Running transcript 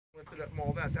lift it up and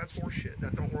all that. That's horseshit.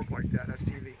 That don't work like that. That's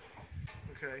TV.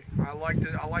 Okay. I like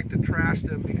to trash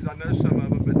them because I know some of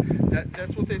them, but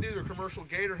that's what they do. They're commercial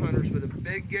gator hunters. But a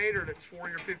big gator that's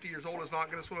 40 or 50 years old is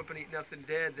not going to swim up and eat nothing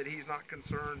dead that he's not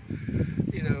concerned.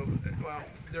 You know, well,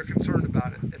 they're concerned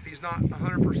about it. If he's not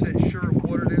 100% sure of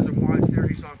what it is and why it's there,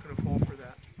 he's not going to fall for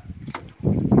that.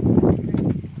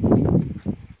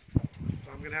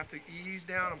 So I'm going to have to ease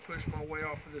down and push my way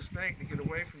off of this bank to get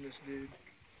away from this dude.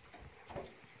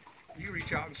 You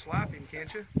reach out and slap him,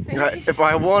 can't you? If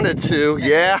I wanted to,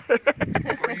 yeah.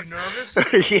 Are you nervous?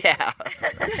 Yeah.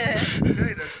 Okay,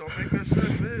 just don't make those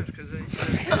sudden moves because they...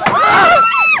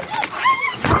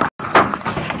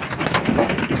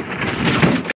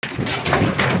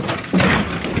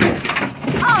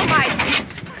 Oh my!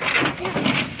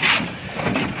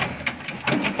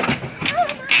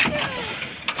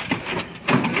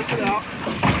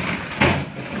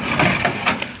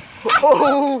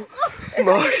 Oh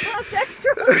my!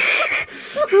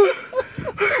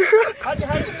 How'd you get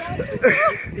out of it?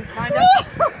 He climbed up.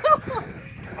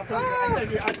 I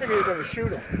figured you were going to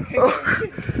shoot him.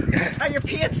 Are your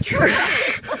pants dry?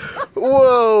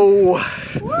 Whoa!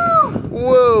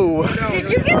 Whoa! Did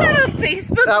you get that on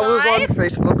Facebook Live? That was on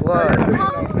Facebook Live.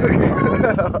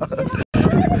 Oh,